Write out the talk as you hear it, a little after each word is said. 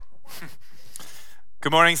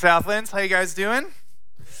Good morning, Southlands. How you guys doing?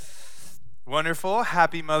 Wonderful.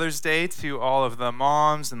 Happy Mother's Day to all of the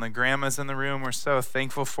moms and the grandmas in the room. We're so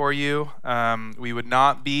thankful for you. We would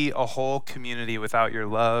not be a whole community without your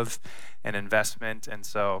love and investment. And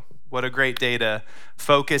so what a great day to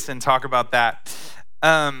focus and talk about that.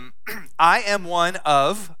 I am one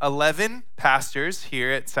of 11 pastors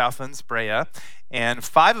here at Southlands Brea, and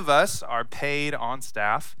 5 of us are paid on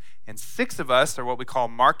staff, and 6 of us are what we call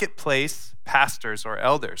marketplace pastors or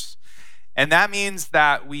elders. And that means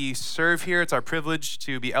that we serve here. It's our privilege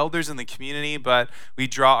to be elders in the community, but we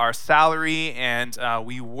draw our salary and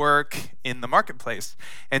we work in the marketplace.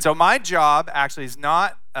 And so my job actually is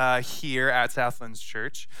not here at Southlands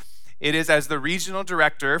Church. It is as the regional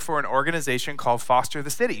director for an organization called Foster the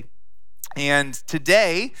City. And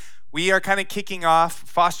today, we are kind of kicking off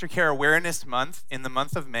Foster Care Awareness Month in the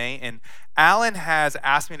month of May. And Alan has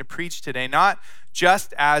asked me to preach today, not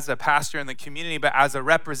just as a pastor in the community, but as a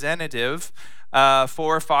representative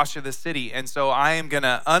for Foster the City. And so I am going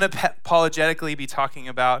to unapologetically be talking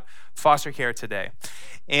about foster care today.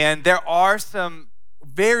 And there are some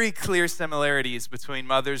very clear similarities between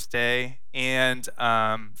Mother's Day and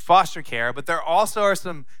foster care, but there also are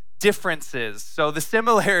some differences. So the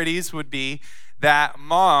similarities would be that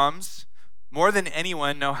moms, more than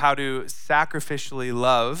anyone, know how to sacrificially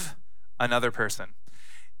love another person.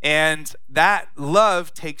 And that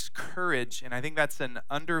love takes courage, and I think that's an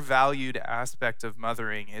undervalued aspect of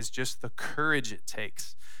mothering, is just the courage it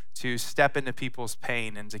takes to step into people's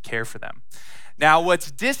pain and to care for them. Now,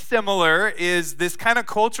 what's dissimilar is this kind of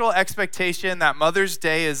cultural expectation that Mother's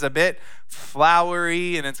Day is a bit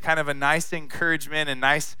flowery and it's kind of a nice encouragement and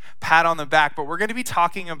nice pat on the back, but we're going to be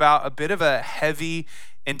talking about a bit of a heavy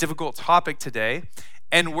and difficult topic today.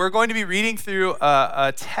 And we're going to be reading through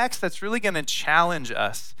a text that's really going to challenge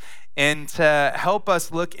us and to help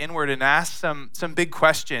us look inward and ask some big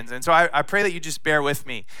questions. And so I pray that you just bear with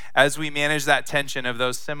me as we manage that tension of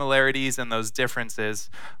those similarities and those differences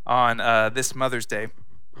on this Mother's Day.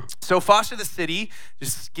 So Foster the City,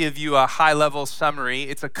 just to give you a high-level summary,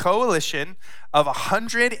 it's a coalition of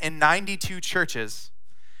 192 churches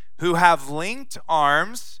who have linked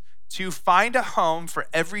arms to find a home for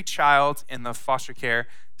every child in the foster care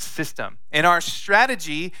system. And our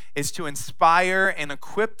strategy is to inspire and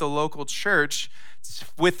equip the local church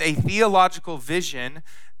with a theological vision,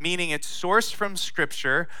 meaning it's sourced from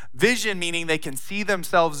Scripture, vision meaning they can see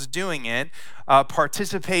themselves doing it,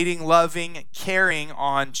 participating, loving, caring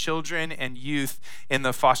on children and youth in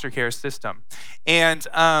the foster care system. And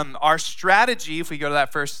our strategy, if we go to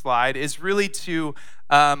that first slide, is really to,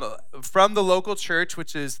 from the local church,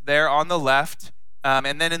 which is there on the left,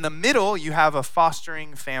 and then in the middle, you have a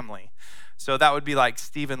fostering family. So that would be like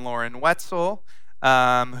Stephen Lauren Wetzel,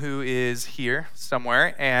 who is here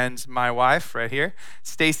somewhere, and my wife right here,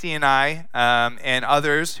 Stacy and I, and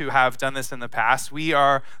others who have done this in the past. We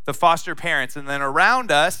are the foster parents, and then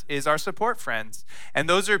around us is our support friends. And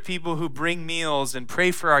those are people who bring meals and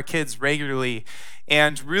pray for our kids regularly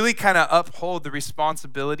and really kind of uphold the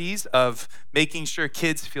responsibilities of making sure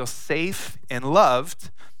kids feel safe and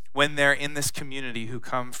loved when they're in this community who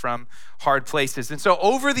come from hard places. And so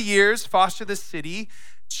over the years, Foster the City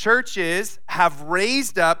churches have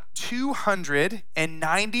raised up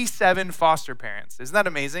 297 foster parents. Isn't that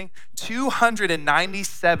amazing?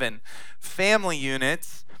 297 family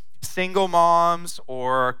units, single moms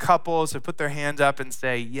or couples who put their hand up and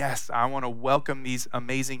say, yes, I want to welcome these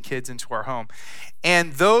amazing kids into our home.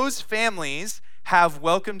 And those families have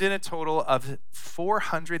welcomed in a total of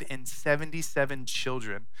 477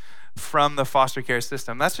 children from the foster care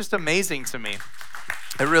system. That's just amazing to me.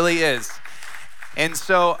 It really is. And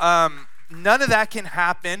so none of that can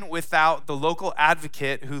happen without the local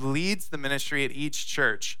advocate who leads the ministry at each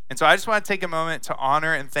church. And so I just want to take a moment to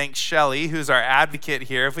honor and thank Shelly, who's our advocate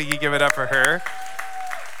here, if we could give it up for her.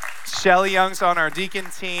 Shelly Young's on our deacon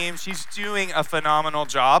team. She's doing a phenomenal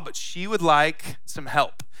job, but she would like some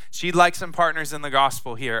help. She'd like some partners in the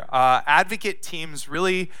gospel here. Advocate teams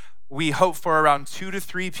really, we hope for around 2 to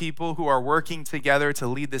 3 people who are working together to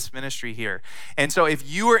lead this ministry here. And so if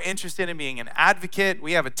you are interested in being an advocate,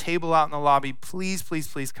 we have a table out in the lobby. Please, please,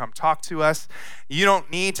 please come talk to us. You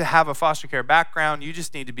don't need to have a foster care background. You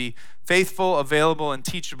just need to be faithful, available, and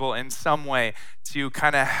teachable in some way to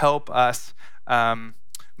kind of help us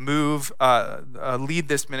lead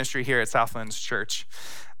this ministry here at Southlands Church.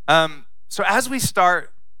 So as we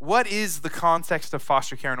start, what is the context of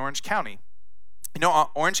foster care in Orange County? You know,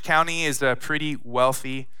 Orange County is a pretty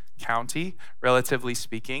wealthy county, relatively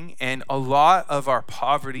speaking, and a lot of our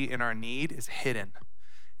poverty and our need is hidden.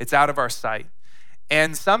 It's out of our sight.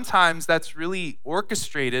 And sometimes that's really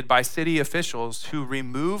orchestrated by city officials who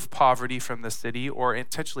remove poverty from the city or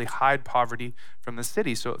intentionally hide poverty from the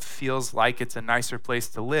city so it feels like it's a nicer place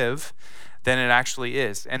to live than it actually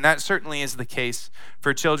is. And that certainly is the case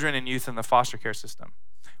for children and youth in the foster care system.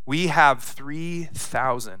 We have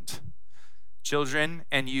 3,000 children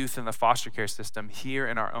and youth in the foster care system here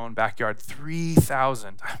in our own backyard.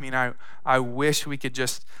 3,000. I mean, I wish we could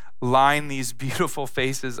just line these beautiful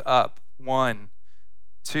faces up. 1,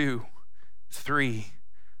 2, 3,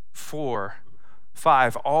 4,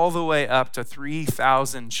 5, all the way up to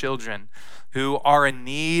 3,000 children who are in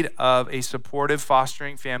need of a supportive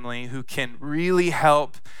fostering family who can really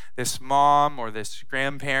help this mom or this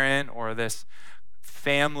grandparent or this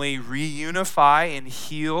family reunify and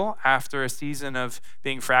heal after a season of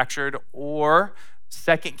being fractured, or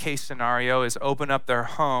second case scenario is open up their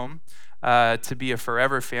home to be a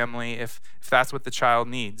forever family if that's what the child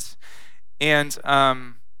needs. And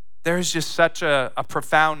there's just such a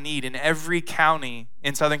profound need. In every county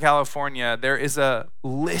in Southern California, there is a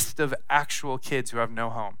list of actual kids who have no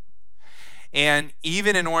home. And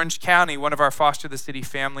even in Orange County, one of our Foster the City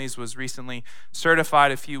families was recently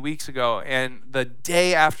certified a few weeks ago. And the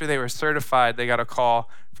day after they were certified, they got a call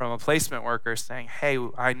from a placement worker saying, hey,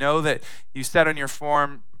 I know that you said on your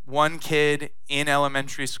form 1 kid in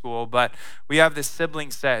elementary school, but we have this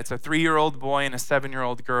sibling set. It's a 3-year-old boy and a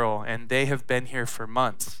 7-year-old girl, and they have been here for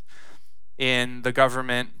months in the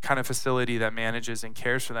government kind of facility that manages and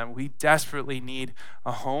cares for them. We desperately need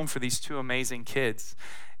a home for these 2 amazing kids.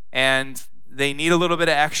 And they need a little bit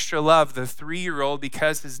of extra love. The 3-year-old,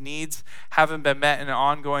 because his needs haven't been met in an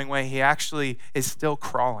ongoing way, he actually is still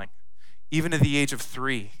crawling, even at the age of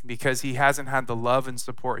 3, because he hasn't had the love and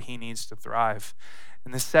support he needs to thrive.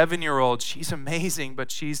 And the 7-year-old, she's amazing,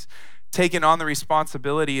 but she's taken on the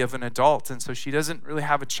responsibility of an adult. And so she doesn't really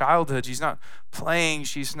have a childhood. She's not playing.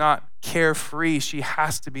 She's not carefree. She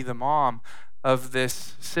has to be the mom of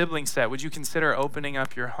this sibling set. Would you consider opening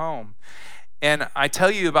up your home? And I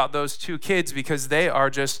tell you about those 2 kids because they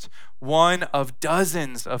are just one of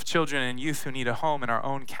dozens of children and youth who need a home in our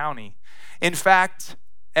own county. In fact,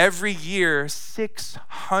 every year,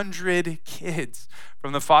 600 kids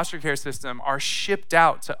from the foster care system are shipped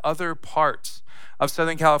out to other parts of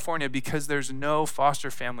Southern California because there's no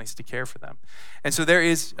foster families to care for them. And so there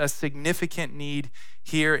is a significant need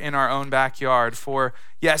here in our own backyard for,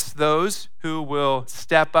 yes, those who will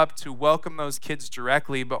step up to welcome those kids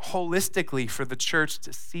directly, but holistically for the church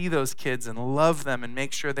to see those kids and love them and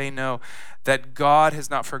make sure they know that God has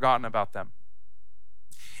not forgotten about them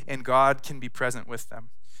and God can be present with them.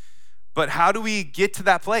 But how do we get to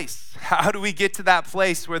that place? How do we get to that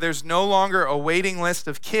place where there's no longer a waiting list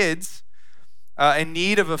of kids in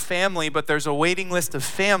need of a family, but there's a waiting list of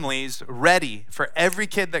families ready for every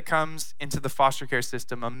kid that comes into the foster care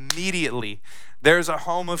system? Immediately, there's a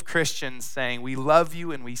home of Christians saying, we love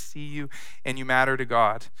you and we see you and you matter to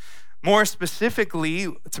God. More specifically,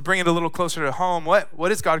 to bring it a little closer to home,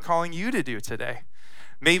 what is God calling you to do today?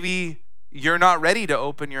 Maybe you're not ready to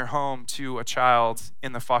open your home to a child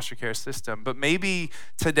in the foster care system, but maybe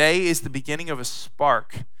today is the beginning of a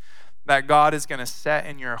spark that God is going to set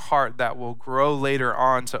in your heart that will grow later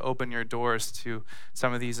on to open your doors to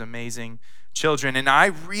some of these amazing children. And I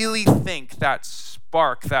really think that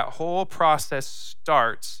spark, that whole process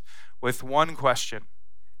starts with one question.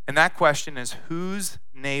 And that question is, whose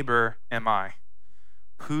neighbor am I?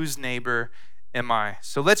 Whose neighbor am I?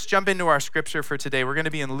 So let's jump into our scripture for today. We're going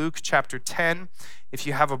to be in Luke chapter 10. If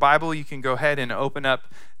you have a Bible, you can go ahead and open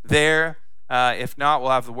up there. If not, we'll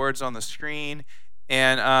have the words on the screen.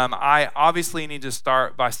 And I obviously need to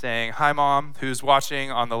start by saying, hi, Mom, who's watching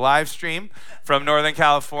on the live stream from Northern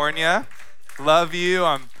California. Love you.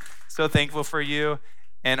 I'm so thankful for you.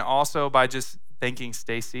 And also by just thanking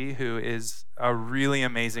Stacy, who is a really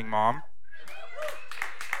amazing mom.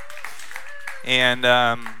 And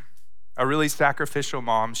a really sacrificial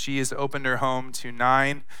mom. She has opened her home to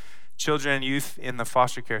 9 children and youth in the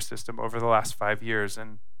foster care system over the last 5 years.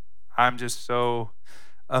 And I'm just so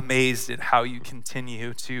amazed at how you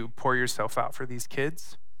continue to pour yourself out for these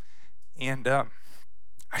kids. And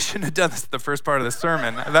I shouldn't have done this at the first part of the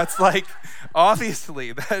sermon. That's like,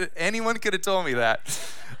 obviously, that anyone could have told me that.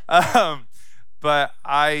 But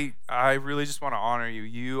I really just want to honor you.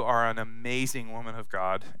 You are an amazing woman of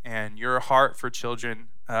God, and your heart for children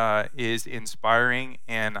is inspiring,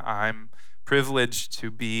 and I'm privileged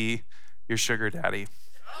to be your sugar daddy.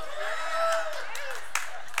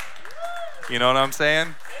 You know what I'm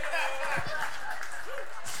saying?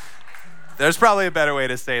 There's probably a better way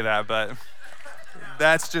to say that, but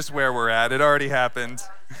that's just where we're at. It already happened.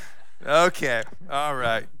 Okay, all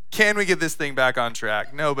right. Can we get this thing back on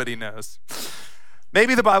track? Nobody knows.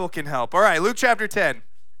 Maybe the Bible can help. All right, Luke chapter 10.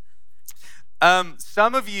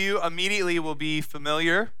 Some of you immediately will be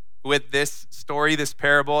familiar with this story, this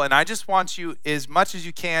parable, and I just want you, as much as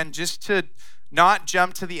you can, just to not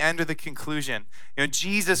jump to the end or the conclusion.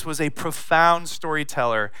 Jesus was a profound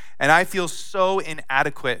storyteller, and I feel so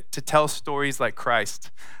inadequate to tell stories like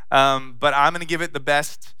Christ. But I'm going to give it the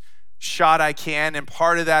best shot I can, and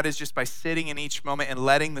part of that is just by sitting in each moment and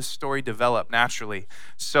letting the story develop naturally.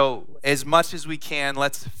 So as much as we can,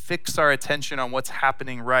 let's fix our attention on what's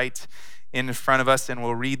happening right in front of us, and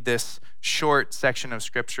we'll read this short section of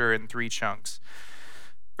scripture in 3 chunks.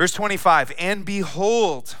 Verse 25, and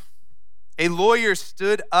behold, a lawyer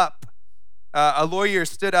stood up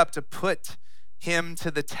to put him to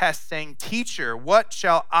the test, saying, Teacher, what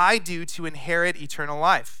shall I do to inherit eternal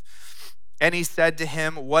life? And he said to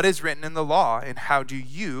him, What is written in the law, and how do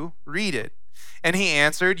you read it? And he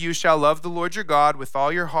answered, You shall love the Lord your God with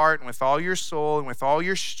all your heart and with all your soul and with all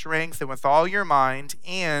your strength and with all your mind,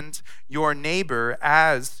 and your neighbor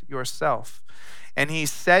as yourself. And he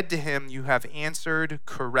said to him, You have answered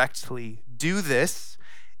correctly. Do this,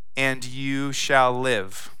 and you shall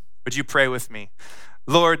live. Would you pray with me?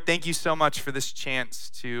 Lord, thank you so much for this chance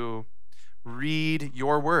to read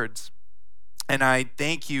your words. And I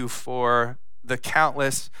thank you for the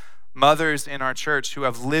countless mothers in our church who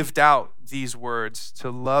have lived out these words to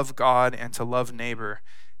love God and to love neighbor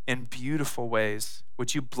in beautiful ways.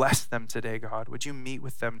 Would you bless them today, God? Would you meet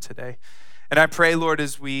with them today? And I pray, Lord,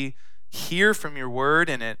 as we hear from your word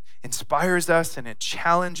and it inspires us and it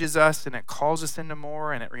challenges us and it calls us into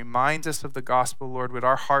more and it reminds us of the gospel, Lord, would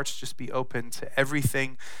our hearts just be open to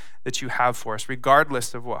everything that you have for us,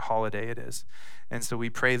 regardless of what holiday it is. And so we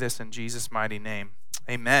pray this in Jesus' mighty name.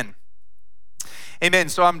 Amen. Amen.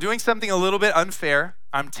 So I'm doing something a little bit unfair.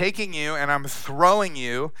 I'm taking you and I'm throwing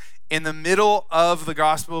you in the middle of the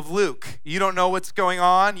Gospel of Luke. You don't know what's going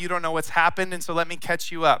on. You don't know what's happened. And so let me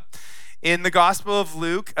catch you up. In the Gospel of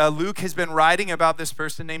Luke, Luke has been writing about this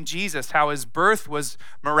person named Jesus, how his birth was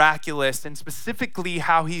miraculous, and specifically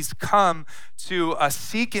how he's come to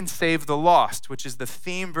seek and save the lost, which is the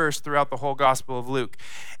theme verse throughout the whole Gospel of Luke.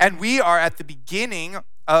 And we are at the beginning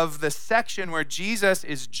of the section where Jesus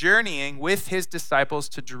is journeying with his disciples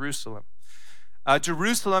to Jerusalem.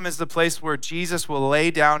 Jerusalem is the place where Jesus will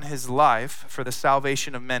lay down his life for the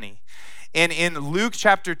salvation of many. And in Luke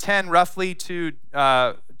chapter 10, roughly to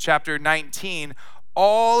chapter 19,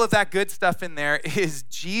 all of that good stuff in there is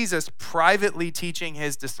Jesus privately teaching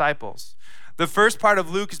his disciples. The first part of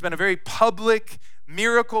Luke has been a very public,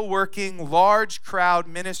 miracle-working, large crowd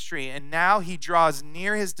ministry, and now he draws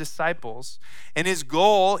near his disciples, and his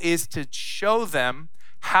goal is to show them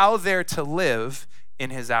how they're to live in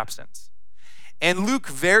his absence. And Luke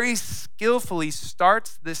very skillfully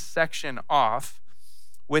starts this section off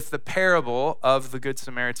with the parable of the Good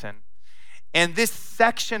Samaritan. And this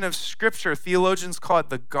section of scripture, theologians call it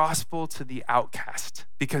the gospel to the outcast,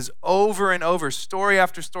 because over and over, story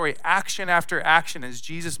after story, action after action, is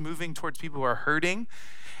Jesus moving towards people who are hurting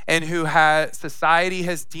and who society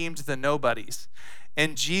has deemed the nobodies.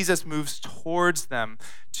 And Jesus moves towards them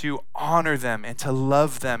to honor them and to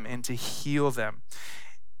love them and to heal them.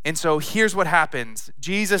 And so here's what happens.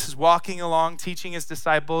 Jesus is walking along, teaching his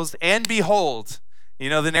disciples, and behold,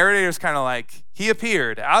 the narrator's kind of like, he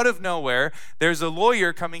appeared out of nowhere. There's a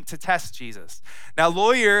lawyer coming to test Jesus. Now,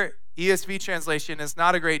 lawyer, ESV translation, is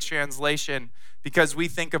not a great translation because we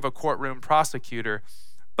think of a courtroom prosecutor.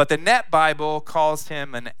 But the Net Bible calls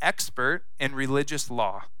him an expert in religious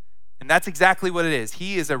law. And that's exactly what it is.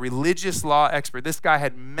 He is a religious law expert. This guy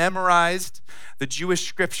had memorized the Jewish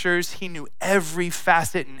scriptures. He knew every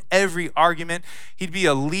facet and every argument. He'd be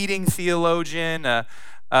a leading theologian, a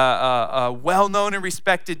well-known and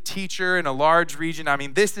respected teacher in a large region. I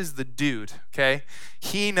mean, this is the dude, okay?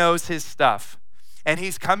 He knows his stuff. And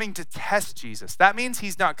he's coming to test Jesus. That means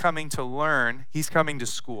he's not coming to learn. He's coming to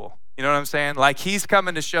school. You know what I'm saying? Like, he's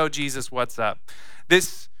coming to show Jesus what's up.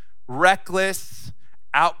 This reckless,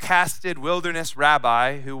 outcasted wilderness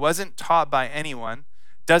rabbi who wasn't taught by anyone,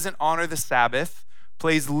 doesn't honor the Sabbath,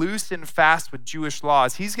 plays loose and fast with Jewish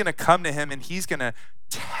laws. He's going to come to him and he's going to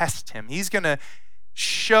test him. He's going to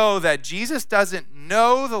show that Jesus doesn't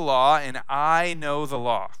know the law and I know the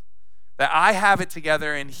law, that I have it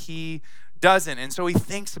together and he doesn't. And so he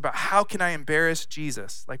thinks about, how can I embarrass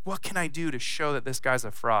Jesus? Like, what can I do to show that this guy's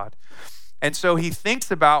a fraud? And so he thinks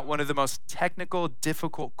about one of the most technical,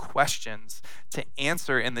 difficult questions to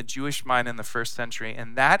answer in the Jewish mind in the first century,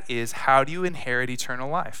 and that is, how do you inherit eternal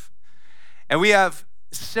life? And we have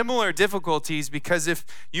similar difficulties because if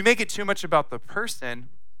you make it too much about the person,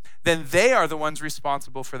 then they are the ones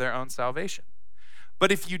responsible for their own salvation.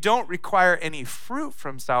 But if you don't require any fruit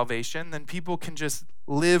from salvation, then people can just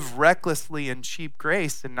live recklessly in cheap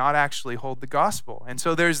grace and not actually hold the gospel. And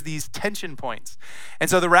so there's these tension points. And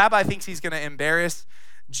so the rabbi thinks he's going to embarrass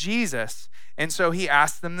Jesus. And so he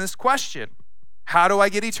asks them this question: how do I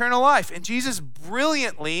get eternal life? And Jesus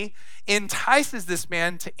brilliantly entices this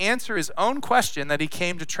man to answer his own question that he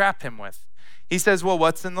came to trap him with. He says, well,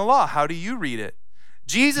 what's in the law? How do you read it?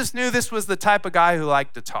 Jesus knew this was the type of guy who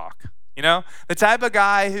liked to talk. You know, the type of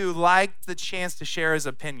guy who liked the chance to share his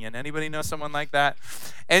opinion. Anybody know someone like that?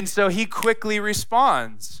 And so he quickly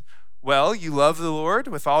responds, well, you love the Lord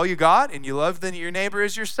with all you got, and you love your neighbor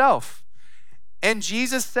as yourself. And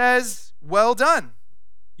Jesus says, well done.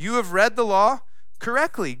 You have read the law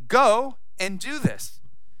correctly. Go and do this.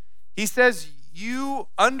 He says, you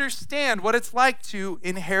understand what it's like to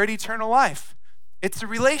inherit eternal life. It's a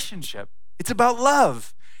relationship. It's about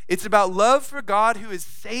love. It's about love for God who has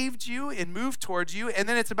saved you and moved towards you, and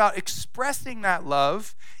then it's about expressing that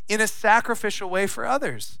love in a sacrificial way for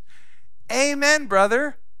others. Amen,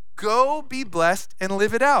 brother. Go be blessed and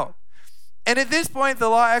live it out. And at this point, the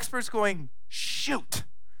law expert's going, shoot,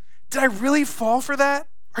 did I really fall for that?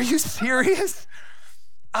 Are you serious?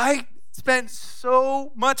 I spent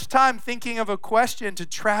so much time thinking of a question to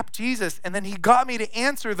trap Jesus, and then he got me to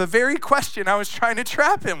answer the very question I was trying to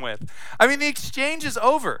trap him with. I mean, the exchange is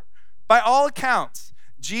over. By all accounts,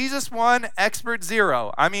 Jesus won, expert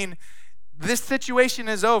 0. I mean, this situation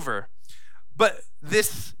is over. But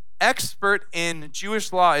this expert in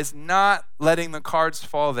Jewish law is not letting the cards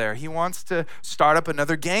fall there. He wants to start up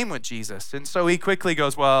another game with Jesus. And so he quickly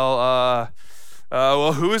goes, well,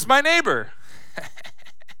 who is my neighbor?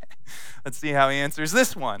 Let's see how he answers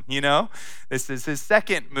this one, you know? This is his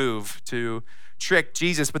second move to trick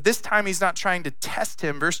Jesus, but this time he's not trying to test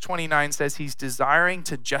him. Verse 29 says he's desiring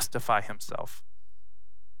to justify himself.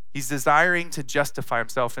 He's desiring to justify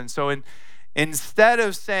himself. And so instead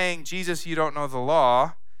of saying, Jesus, you don't know the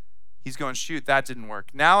law, he's going, shoot, that didn't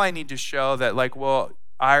work. Now I need to show that, like, well,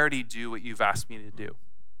 I already do what you've asked me to do.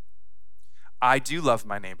 I do love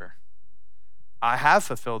my neighbor. I have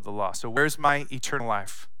fulfilled the law. So where's my eternal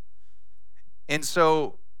life? And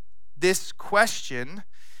so this question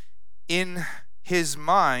in his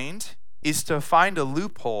mind is to find a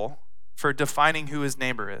loophole for defining who his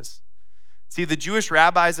neighbor is. See, the Jewish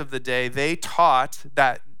rabbis of the day, they taught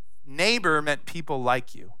that neighbor meant people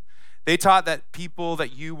like you. They taught that people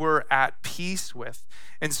that you were at peace with.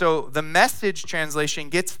 And so the Message translation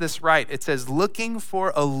gets this right. It says, looking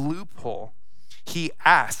for a loophole, he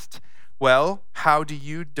asked, well, how do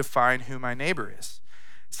you define who my neighbor is?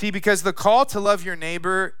 See, because the call to love your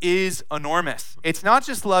neighbor is enormous. It's not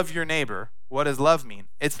just love your neighbor. What does love mean?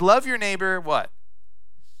 It's love your neighbor, what?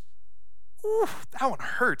 Ooh, that one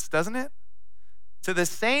hurts, doesn't it? To the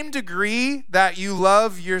same degree that you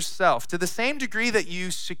love yourself, to the same degree that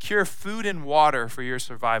you secure food and water for your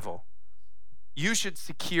survival, you should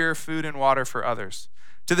secure food and water for others.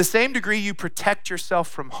 To the same degree you protect yourself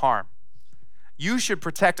from harm, you should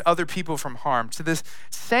protect other people from harm. To the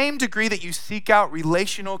same degree that you seek out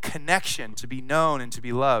relational connection to be known and to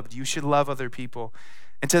be loved, you should love other people.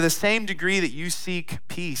 And to the same degree that you seek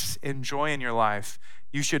peace and joy in your life,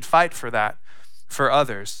 you should fight for that for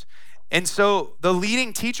others. And so the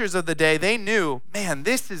leading teachers of the day, they knew, man,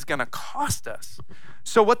 this is going to cost us.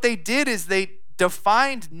 So what they did is they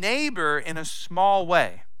defined neighbor in a small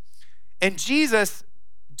way. And Jesus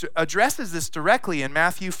addresses this directly in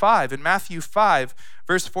Matthew 5. In Matthew 5,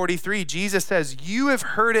 verse 43, Jesus says, you have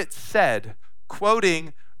heard it said,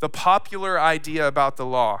 quoting the popular idea about the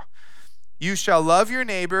law, you shall love your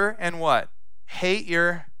neighbor and what? Hate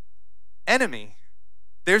your enemy.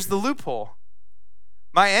 There's the loophole.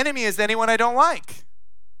 My enemy is anyone I don't like.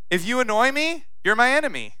 If you annoy me, you're my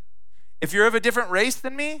enemy. If you're of a different race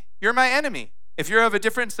than me, you're my enemy. If you're of a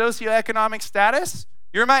different socioeconomic status,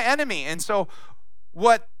 you're my enemy. And so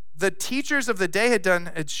what the teachers of the day had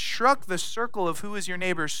done had shrunk the circle of who is your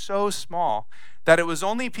neighbor so small that it was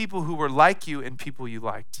only people who were like you and people you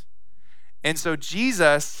liked. And so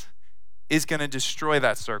Jesus is going to destroy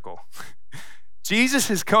that circle. Jesus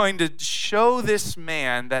is going to show this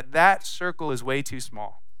man that that circle is way too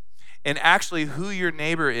small. And actually who your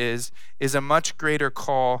neighbor is a much greater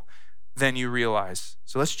call than you realize.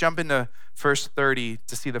 So let's jump into verse 30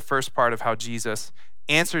 to see the first part of how Jesus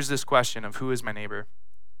answers this question of who is my neighbor.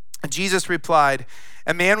 And Jesus replied,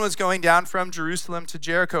 a man was going down from Jerusalem to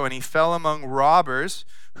Jericho, and he fell among robbers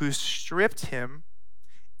who stripped him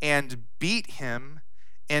and beat him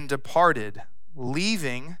and departed,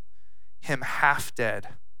 leaving him half dead.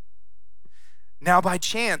 Now by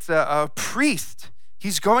chance, a priest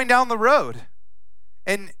He's going down the road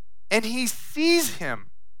and he sees him,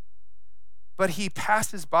 but he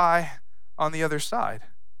passes by on the other side.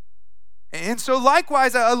 And so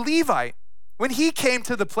likewise, a Levite, when he came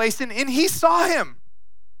to the place and he saw him,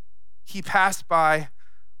 he passed by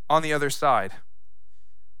on the other side.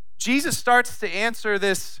 Jesus starts to answer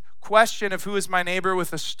this question of who is my neighbor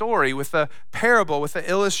with a story, with a parable, with an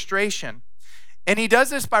illustration. And he does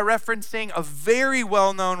this by referencing a very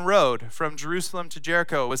well-known road from Jerusalem to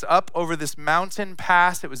Jericho. It was up over this mountain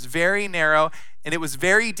pass. It was very narrow, and it was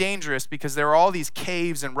very dangerous because there were all these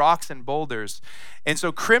caves and rocks and boulders. And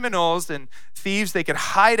so criminals and thieves, they could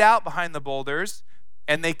hide out behind the boulders,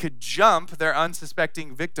 and they could jump their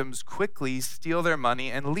unsuspecting victims quickly, steal their money,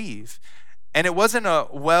 and leave. And it wasn't a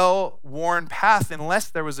well-worn path unless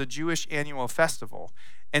there was a Jewish annual festival.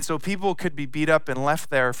 And so people could be beat up and left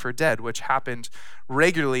there for dead, which happened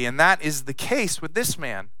regularly. And that is the case with this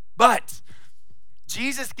man. But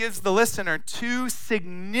Jesus gives the listener two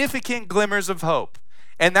significant glimmers of hope.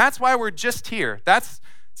 And that's why we're just here.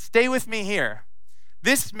 Stay with me here.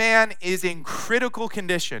 This man is in critical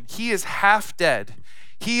condition. He is half dead.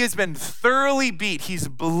 He has been thoroughly beat. He's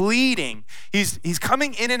bleeding. He's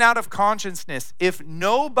coming in and out of consciousness. If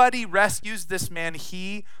nobody rescues this man,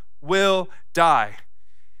 he will die.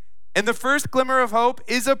 And the first glimmer of hope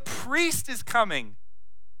is a priest is coming.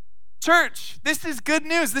 Church, this is good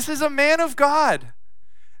news. This is a man of God.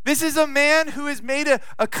 This is a man who has made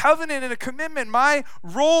a covenant and a commitment. My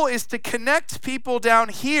role is to connect people down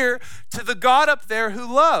here to the God up there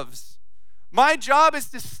who loves. My job is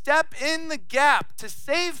to step in the gap to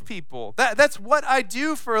save people. That's what I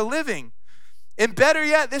do for a living. And better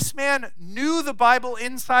yet, this man knew the Bible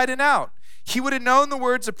inside and out. He would have known the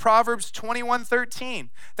words of Proverbs 21:13,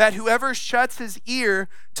 that whoever shuts his ear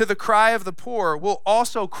to the cry of the poor will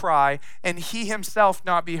also cry, and he himself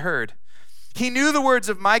not be heard. He knew the words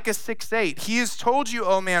of Micah 6:8. He has told you,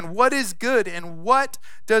 O man, what is good, and what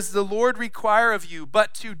does the Lord require of you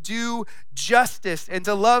but to do justice and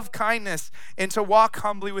to love kindness and to walk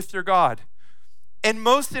humbly with your God. And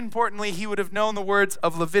most importantly, he would have known the words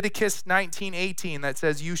of Leviticus 19:18 that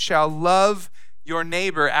says, you shall love your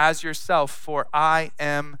neighbor as yourself, for I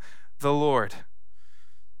am the Lord.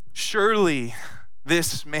 Surely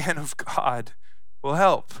this man of God will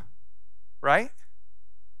help, right?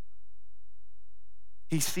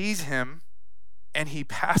 He sees him and he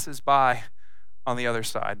passes by on the other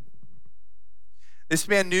side. This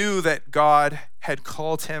man knew that God had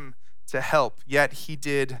called him to help, yet he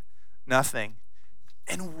did nothing.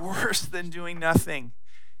 And worse than doing nothing,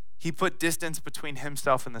 he put distance between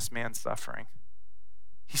himself and this man's suffering.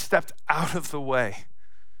 He stepped out of the way.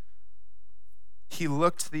 He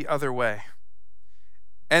looked the other way.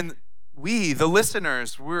 And we, the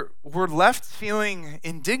listeners, were left feeling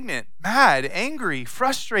indignant, mad, angry,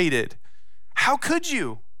 frustrated. How could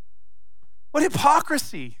you? What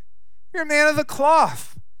hypocrisy. You're a man of the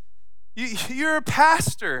cloth. You're a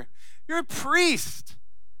pastor. You're a priest.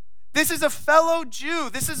 This is a fellow Jew.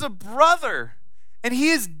 This is a brother. And he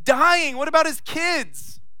is dying. What about his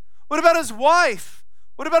kids? What about his wife?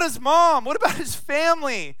 What about his mom? What about his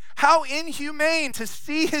family? How inhumane to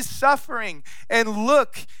see his suffering and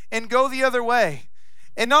look and go the other way.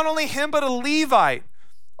 And not only him, but a Levite,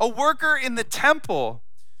 a worker in the temple,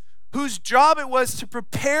 whose job it was to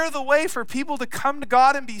prepare the way for people to come to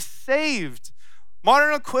God and be saved.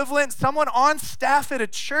 Modern equivalent, someone on staff at a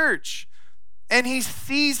church. And he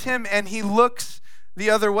sees him and he looks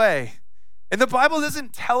the other way. And the Bible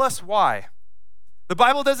doesn't tell us why. The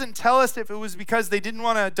Bible doesn't tell us if it was because they didn't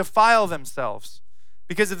want to defile themselves.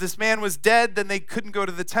 Because if this man was dead, then they couldn't go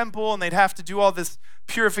to the temple and they'd have to do all this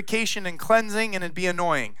purification and cleansing and it'd be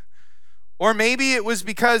annoying. Or maybe it was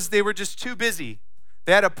because they were just too busy.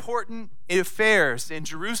 They had important affairs in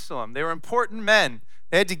Jerusalem. They were important men.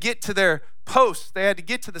 They had to get to their posts. They had to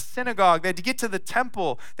get to the synagogue. They had to get to the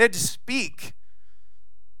temple. They had to speak.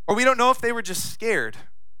 Or we don't know if they were just scared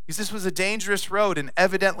because this was a dangerous road and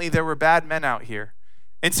evidently there were bad men out here.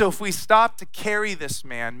 And so if we stop to carry this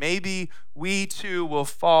man, maybe we too will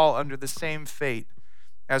fall under the same fate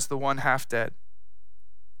as the one half dead.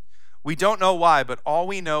 We don't know why, but all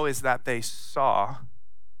we know is that they saw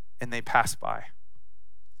and they passed by.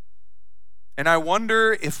 And I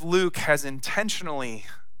wonder if Luke has intentionally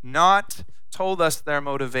not told us their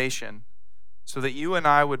motivation so that you and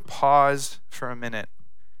I would pause for a minute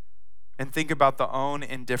and think about the own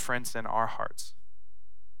indifference in our hearts.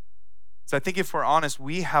 So I think if we're honest,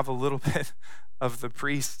 we have a little bit of the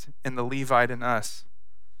priest and the Levite in us.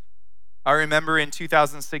 I remember in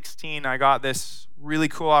 2016, I got this really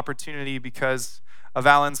cool opportunity because of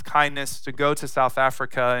Alan's kindness to go to South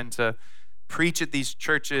Africa and to preach at these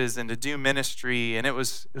churches and to do ministry. And it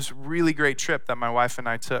was a really great trip that my wife and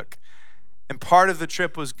I took. And part of the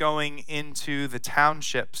trip was going into the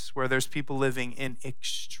townships where there's people living in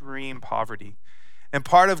extreme poverty. And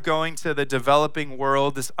part of going to the developing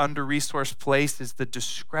world, this under-resourced place, is the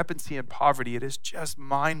discrepancy in poverty. It is just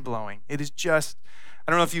mind-blowing. It is just,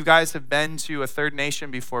 I don't know if you guys have been to a third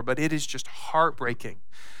nation before, but it is just heartbreaking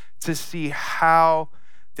to see how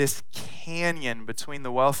this canyon between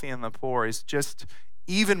the wealthy and the poor is just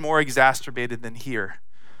even more exacerbated than here.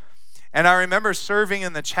 And I remember serving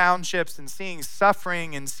in the townships and seeing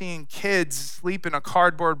suffering and seeing kids sleep in a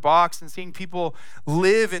cardboard box and seeing people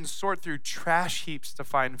live and sort through trash heaps to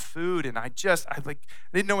find food. And I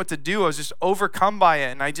didn't know what to do. I was just overcome by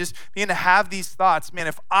it. And I just began to have these thoughts, man,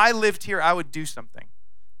 if I lived here, I would do something.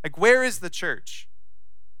 Like, where is the church?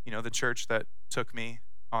 You know, the church that took me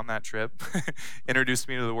on that trip, introduced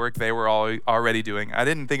me to the work they were already doing. I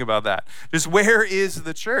didn't think about that. Just where is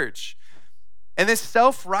the church? And this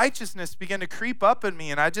self-righteousness began to creep up in me,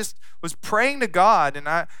 and I just was praying to God,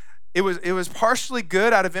 and it was partially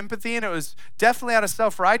good out of empathy, and it was definitely out of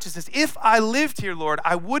self-righteousness. If I lived here, Lord,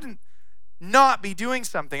 I wouldn't not be doing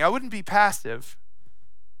something. I wouldn't be passive.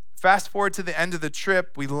 Fast forward to the end of the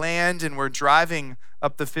trip, we land, and we're driving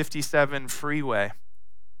up the 57 freeway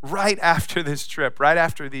right after this trip, right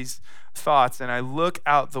after these thoughts. And I look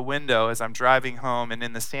out the window as I'm driving home, and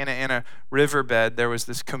in the Santa Ana riverbed, there was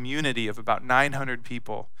this community of about 900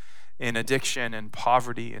 people in addiction and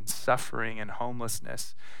poverty and suffering and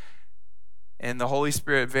homelessness. And the Holy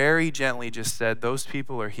Spirit very gently just said, those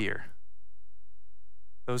people are here.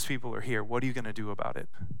 Those people are here. What are you going to do about it?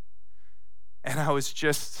 And I was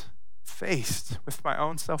just faced with my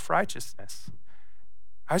own self-righteousness.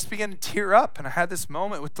 I just began to tear up, and I had this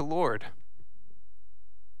moment with the Lord.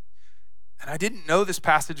 And I didn't know this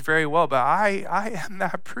passage very well, but I am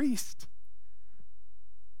that priest.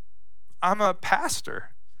 I'm a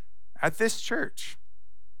pastor at this church.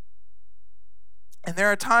 And there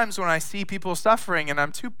are times when I see people suffering and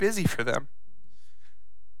I'm too busy for them.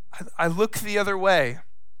 I look the other way.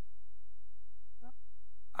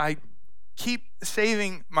 I keep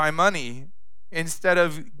saving my money instead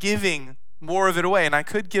of giving more of it away, and I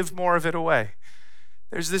could give more of it away.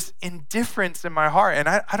 There's this indifference in my heart, and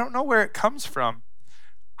I don't know where it comes from.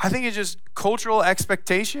 I think it's just cultural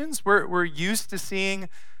expectations. We're used to seeing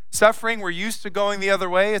suffering. We're used to going the other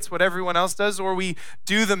way. It's what everyone else does, or we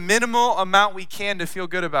do the minimal amount we can to feel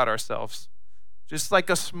good about ourselves. Just like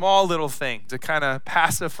a small little thing to kind of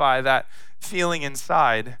pacify that feeling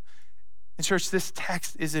inside. And church, this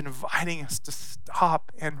text is inviting us to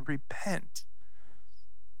stop and repent.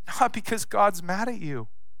 Not because God's mad at you.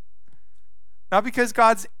 Not because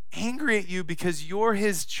God's angry at you, because you're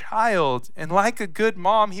his child. And like a good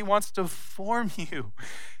mom, he wants to form you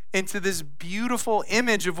into this beautiful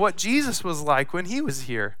image of what Jesus was like when he was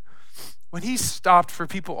here. When he stopped for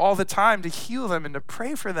people all the time to heal them and to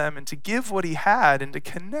pray for them and to give what he had and to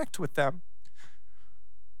connect with them.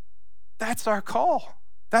 That's our call.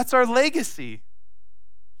 That's our legacy.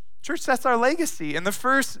 Church, that's our legacy. In the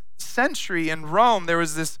first century in Rome, there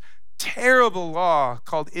was this terrible law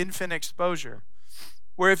called infant exposure,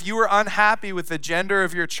 where if you were unhappy with the gender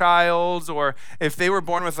of your child, or if they were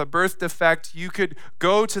born with a birth defect, you could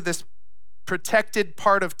go to this protected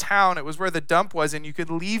part of town. It was where the dump was, and you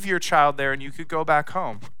could leave your child there and you could go back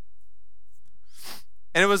home.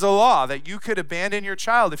 And it was a law that you could abandon your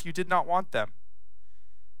child if you did not want them.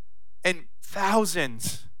 And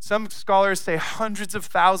thousands, some scholars say hundreds of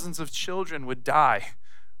thousands of children would die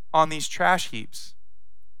on these trash heaps.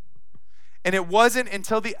 And it wasn't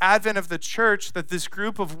until the advent of the church that this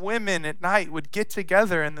group of women at night would get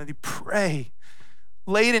together and they'd pray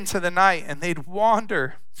late into the night, and they'd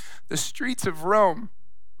wander the streets of Rome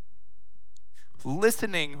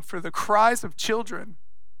listening for the cries of children.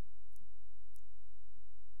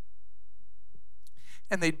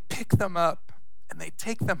 And they'd pick them up and they'd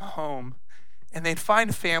take them home and they'd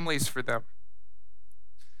find families for them.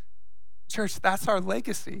 Church, that's our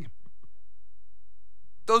legacy.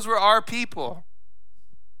 Those were our people.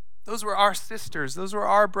 Those were our sisters. Those were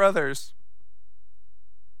our brothers.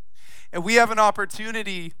 And we have an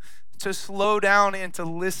opportunity to slow down and to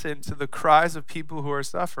listen to the cries of people who are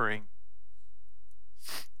suffering.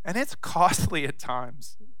 And it's costly at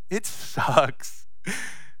times. It sucks.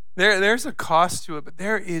 There's a cost to it, but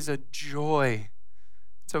there is a joy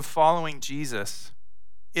to following Jesus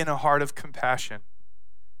in a heart of compassion.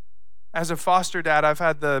 As a foster dad, I've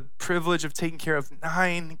had the privilege of taking care of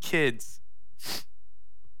 9 kids.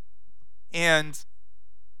 And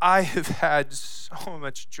I have had so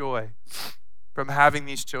much joy from having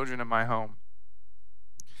these children in my home.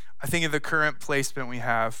 I think of the current placement we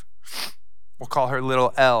have. We'll call her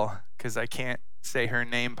little L because I can't say her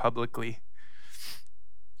name publicly.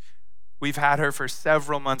 We've had her for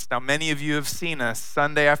several months now. Many of you have seen us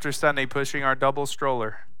Sunday after Sunday pushing our double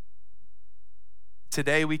stroller.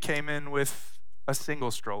 Today we came in with a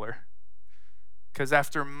single stroller because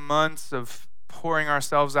after months of pouring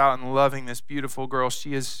ourselves out and loving this beautiful girl,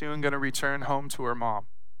 she is soon going to return home to her mom.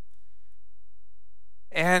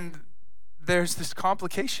 And there's this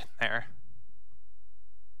complication there.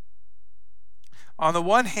 On the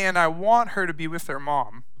one hand, I want her to be with her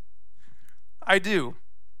mom. I do.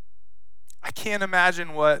 I can't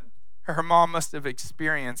imagine what her mom must have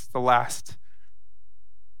experienced the last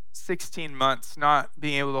 16 months not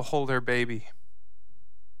being able to hold her baby,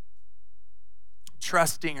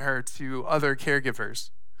 trusting her to other caregivers.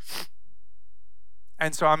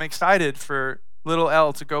 And so I'm excited for little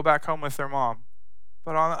Elle to go back home with her mom.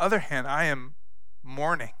 But on the other hand, I am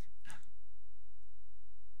mourning.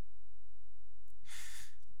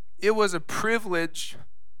 It was a privilege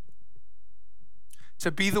to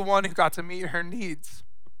be the one who got to meet her needs.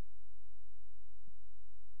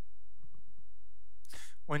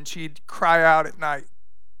 When she'd cry out at night,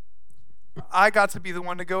 I got to be the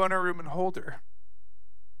one to go in her room and hold her.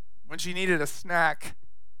 When she needed a snack,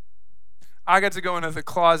 I got to go into the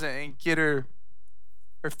closet and get her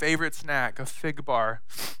favorite snack, a fig bar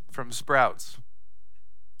from Sprouts.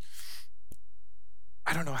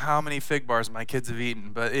 I don't know how many fig bars my kids have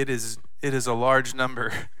eaten, but it is a large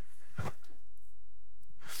number.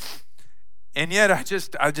 And yet I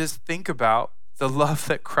just think about the love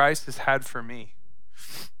that Christ has had for me.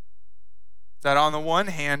 That on the one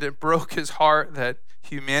hand, it broke his heart that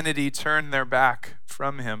humanity turned their back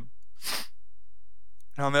from him.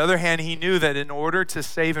 And on the other hand, he knew that in order to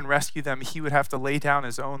save and rescue them, he would have to lay down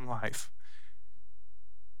his own life.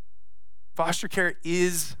 Foster care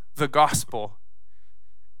is the gospel.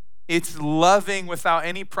 It's loving without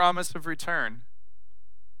any promise of return.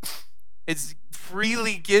 It's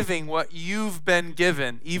freely giving what you've been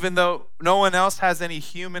given, even though no one else has any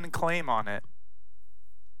human claim on it.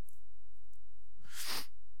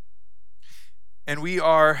 And we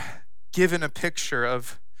are given a picture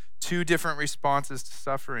of two different responses to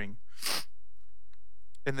suffering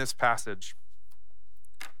in this passage.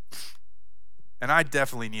 And I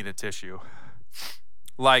definitely need a tissue.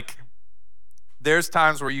 Like, there's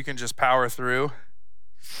times where you can just power through,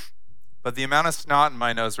 but the amount of snot in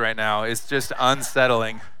my nose right now is just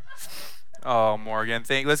unsettling. Oh, Morgan.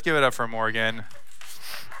 Let's give it up for Morgan.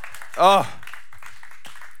 Oh.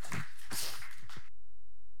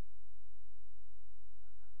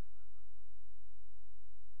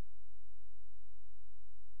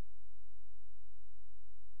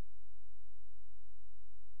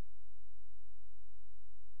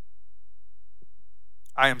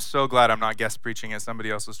 I am so glad I'm not guest preaching at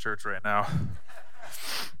somebody else's church right now.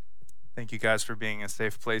 Thank you guys for being a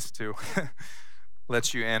safe place to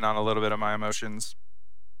let you in on a little bit of my emotions.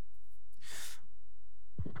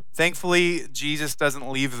 Thankfully, Jesus doesn't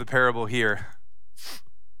leave the parable here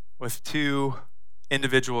with two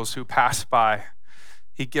individuals who pass by.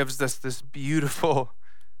 He gives us this beautiful,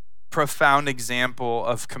 profound example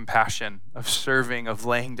of compassion, of serving, of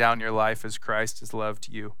laying down your life as Christ has loved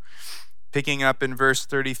you. Picking up in verse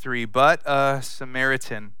 33, but a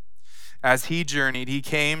Samaritan, as he journeyed, he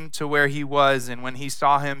came to where he was, and when he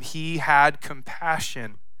saw him, he had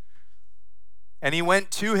compassion. And he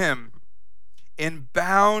went to him and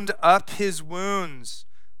bound up his wounds,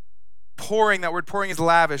 pouring, that word pouring is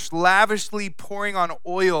lavish, lavishly pouring on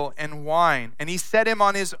oil and wine. And he set him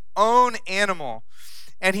on his own animal,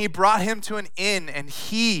 and he brought him to an inn, and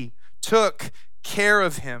he took care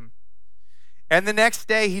of him. And the next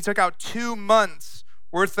day he took out 2 months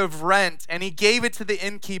worth of rent, and he gave it to the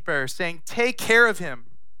innkeeper, saying, take care of him,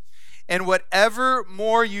 and whatever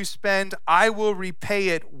more you spend, I will repay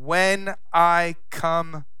it when I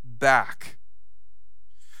come back.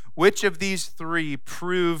 Which of these three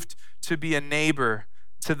proved to be a neighbor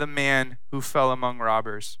to the man who fell among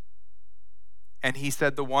robbers? And he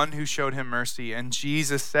said, the one who showed him mercy. And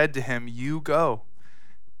Jesus said to him, you go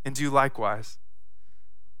and do likewise.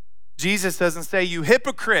 Jesus doesn't say, you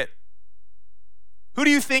hypocrite. Who do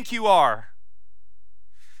you think you are?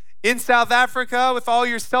 In South Africa, with all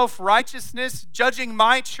your self-righteousness, judging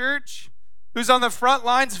my church, who's on the front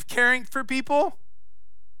lines of caring for people?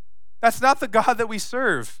 That's not the God that we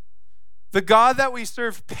serve. The God that we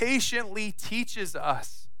serve patiently teaches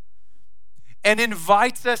us and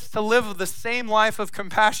invites us to live the same life of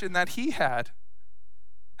compassion that he had.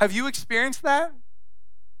 Have you experienced that?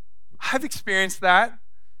 I've experienced that.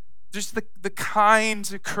 Just the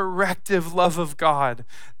kind, corrective love of God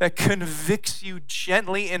that convicts you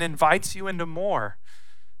gently and invites you into more.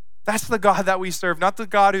 That's the God that we serve, not the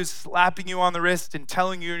God who's slapping you on the wrist and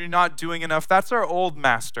telling you you're not doing enough. That's our old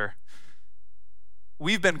master.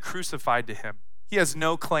 We've been crucified to him. He has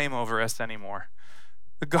no claim over us anymore.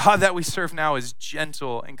 The God that we serve now is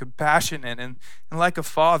gentle and compassionate and like a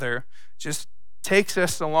father, just takes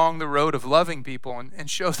us along the road of loving people and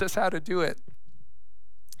shows us how to do it.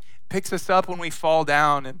 Picks us up when we fall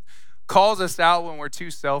down and calls us out when we're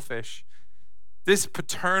too selfish. This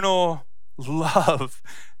paternal love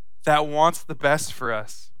that wants the best for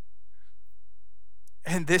us.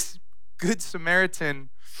 And this Good Samaritan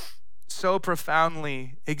so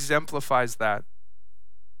profoundly exemplifies that.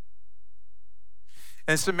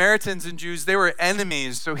 And Samaritans and Jews, they were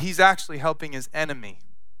enemies, so he's actually helping his enemy.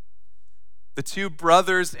 The two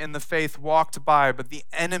brothers in the faith walked by, but the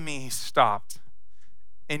enemy stopped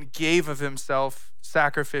and gave of himself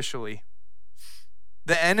sacrificially.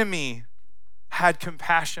 The enemy had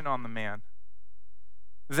compassion on the man.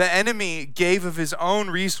 The enemy gave of his own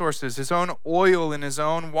resources, his own oil and his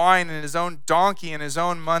own wine and his own donkey and his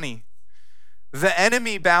own money. The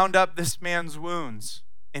enemy bound up this man's wounds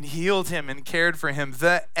and healed him and cared for him.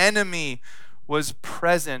 The enemy was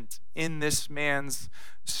present in this man's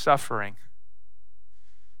suffering.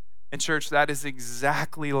 And church, that is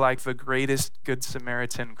exactly like the greatest Good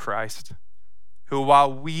Samaritan, Christ, who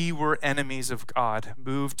while we were enemies of God,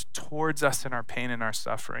 moved towards us in our pain and our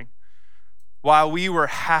suffering. While we were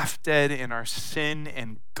half dead in our sin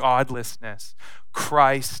and godlessness,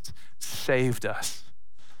 Christ saved us.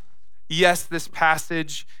 Yes, this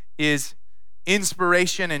passage is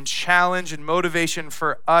inspiration and challenge and motivation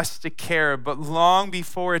for us to care, but long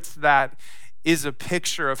before it's that is a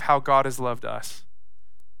picture of how God has loved us.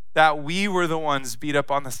 That we were the ones beat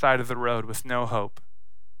up on the side of the road with no hope.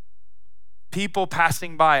 People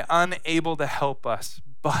passing by, unable to help us,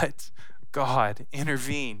 but God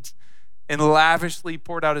intervened and lavishly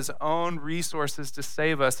poured out his own resources to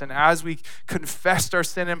save us. And as we confessed our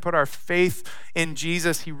sin and put our faith in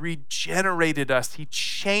Jesus, he regenerated us. He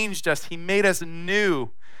changed us. He made us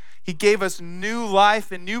new. He gave us new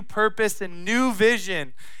life and new purpose and new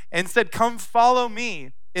vision and said, come follow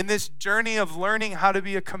me in this journey of learning how to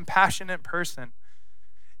be a compassionate person.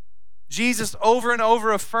 Jesus over and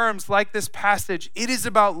over affirms, like this passage, it is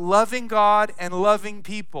about loving God and loving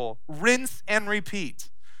people. Rinse and repeat.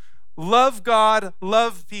 Love God,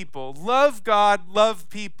 love people. Love God, love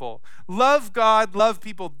people. Love God, love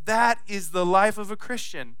people. That is the life of a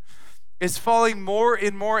Christian. It's falling more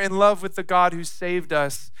and more in love with the God who saved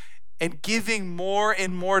us and giving more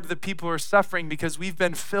and more to the people who are suffering because we've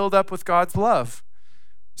been filled up with God's love.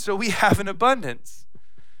 So we have an abundance.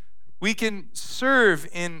 We can serve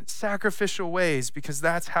in sacrificial ways because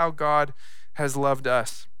that's how God has loved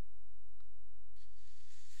us.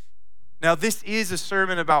 Now, this is a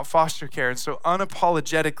sermon about foster care, and so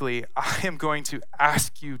unapologetically, I am going to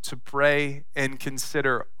ask you to pray and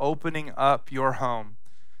consider opening up your home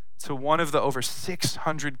to one of the over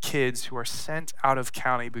 600 kids who are sent out of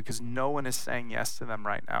county because no one is saying yes to them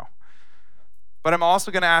right now. But I'm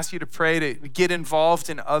also going to ask you to pray to get involved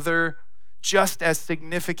in other just as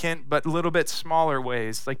significant but a little bit smaller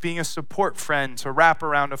ways, like being a support friend to wrap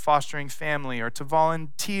around a fostering family, or to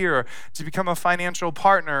volunteer, or to become a financial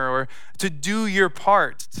partner, or to do your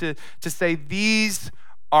part, to say, these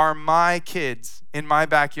are my kids in my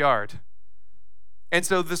backyard. And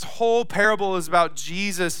so this whole parable is about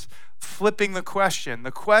Jesus flipping the question.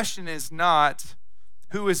 The question is not,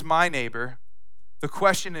 who is my neighbor? The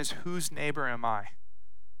question is, whose neighbor am I?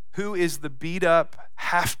 Who is the beat up,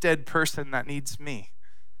 half-dead person that needs me?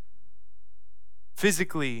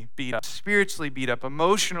 Physically beat up, spiritually beat up,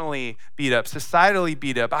 emotionally beat up, societally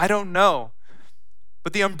beat up. I don't know.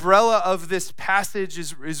 But the umbrella of this passage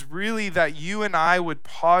is really that you and I would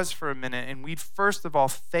pause for a minute and we'd first of all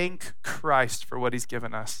thank Christ for what he's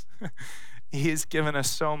given us. He has given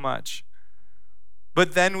us so much.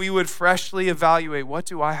 But then we would freshly evaluate, what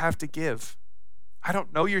do I have to give? I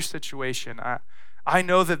don't know your situation. I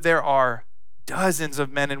know that there are dozens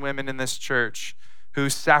of men and women in this church who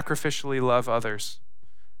sacrificially love others.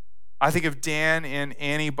 I think of Dan and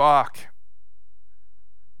Annie Bach.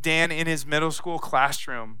 Dan in his middle school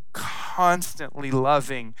classroom, constantly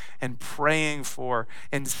loving and praying for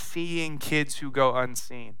and seeing kids who go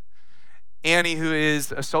unseen. Annie, who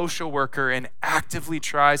is a social worker and actively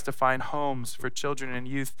tries to find homes for children and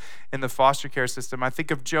youth in the foster care system. I think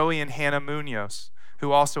of Joey and Hannah Munoz,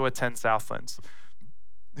 who also attend Southlands,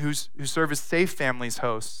 who serve as Safe Families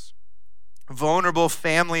hosts. Vulnerable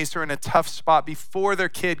families who are in a tough spot before their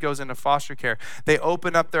kid goes into foster care. They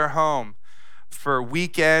open up their home for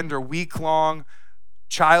weekend or week-long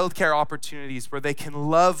childcare opportunities where they can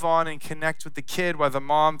love on and connect with the kid while the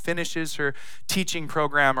mom finishes her teaching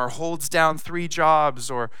program or holds down 3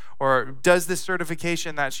 jobs or does the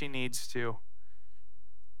certification that she needs to.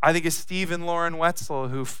 I think of Steve and Lauren Wetzel,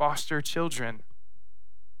 who foster children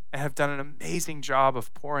and have done an amazing job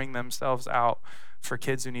of pouring themselves out for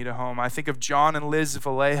kids who need a home. I think of John and Liz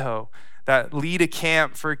Vallejo that lead a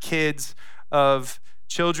camp for kids of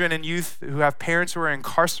children and youth who have parents who are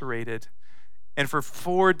incarcerated. And for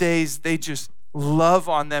 4 days, they just love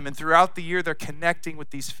on them. And throughout the year, they're connecting with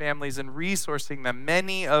these families and resourcing them,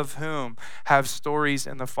 many of whom have stories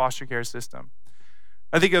in the foster care system.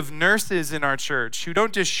 I think of nurses in our church who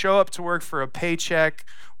don't just show up to work for a paycheck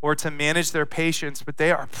or to manage their patients, but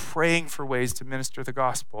they are praying for ways to minister the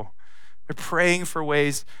gospel. They're praying for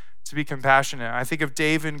ways to be compassionate. I think of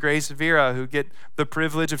Dave and Grace Vera, who get the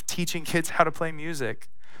privilege of teaching kids how to play music.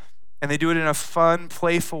 And they do it in a fun,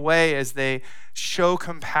 playful way as they show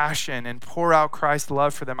compassion and pour out Christ's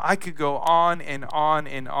love for them. I could go on and on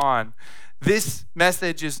and on. This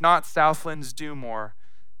message is not Southland's Do More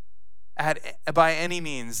by any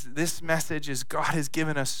means. This message is God has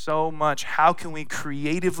given us so much. How can we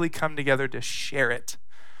creatively come together to share it?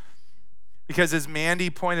 Because as Mandy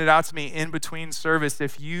pointed out to me in between service,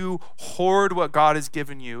 if you hoard what God has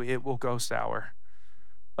given you, it will go sour.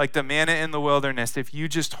 Like the manna in the wilderness, if you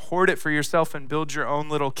just hoard it for yourself and build your own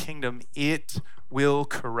little kingdom, it will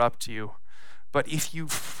corrupt you. But if you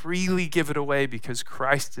freely give it away because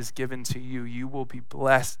Christ is given to you, you will be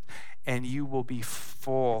blessed and you will be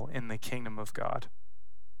full in the kingdom of God.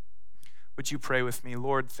 Would you pray with me?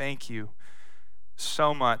 Lord, thank you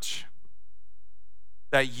so much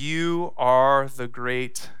that you are the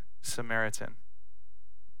great Samaritan.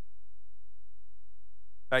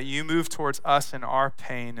 That you move towards us in our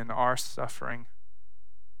pain and our suffering.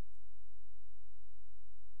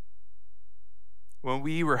 When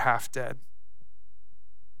we were half dead.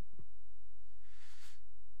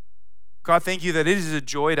 God, thank you that it is a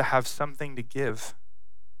joy to have something to give.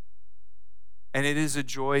 And it is a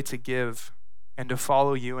joy to give and to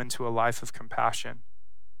follow you into a life of compassion.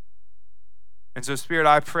 And so, Spirit,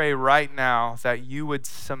 I pray right now that you would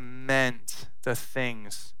cement the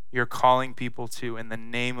things you're calling people to in the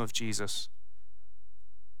name of Jesus.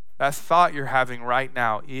 That thought you're having right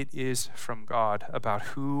now, it is from God about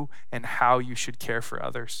who and how you should care for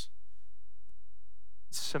others.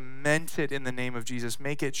 Cement it in the name of Jesus.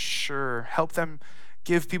 Make it sure. Help them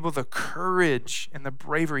give people the courage and the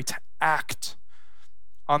bravery to act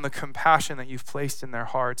on the compassion that you've placed in their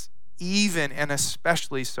hearts, even and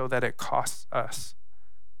especially so that it costs us.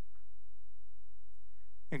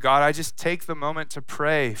 And God, I just take the moment to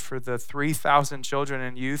pray for the 3,000 children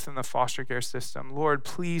and youth in the foster care system. Lord,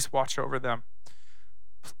 please watch over them.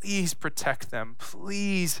 Please protect them.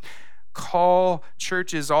 Please call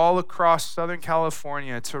churches all across Southern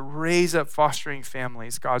California to raise up fostering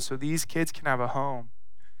families, God, so these kids can have a home.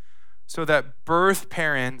 So that birth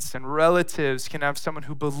parents and relatives can have someone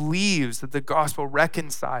who believes that the gospel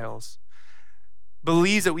reconciles,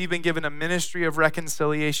 believes that we've been given a ministry of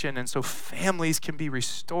reconciliation, and so families can be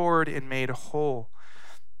restored and made whole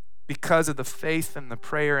because of the faith and the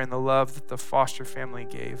prayer and the love that the foster family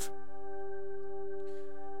gave.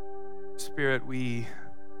 Spirit, we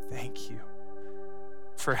thank you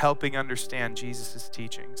for helping understand Jesus'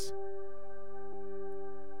 teachings.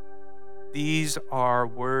 These are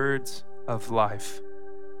words of life.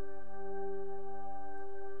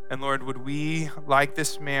 And Lord, would we, like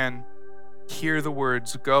this man, hear the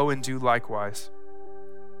words, go and do likewise?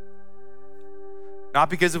 Not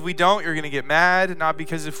because if we don't, you're going to get mad. Not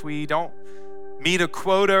because if we don't meet a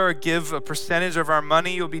quota or give a percentage of our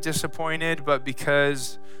money, you'll be disappointed. But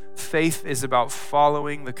because faith is about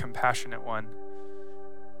following the compassionate one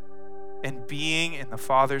and being in the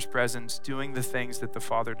Father's presence, doing the things that the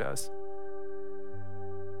Father does.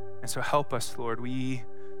 And so help us, Lord. We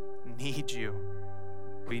need you.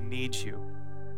 We need you.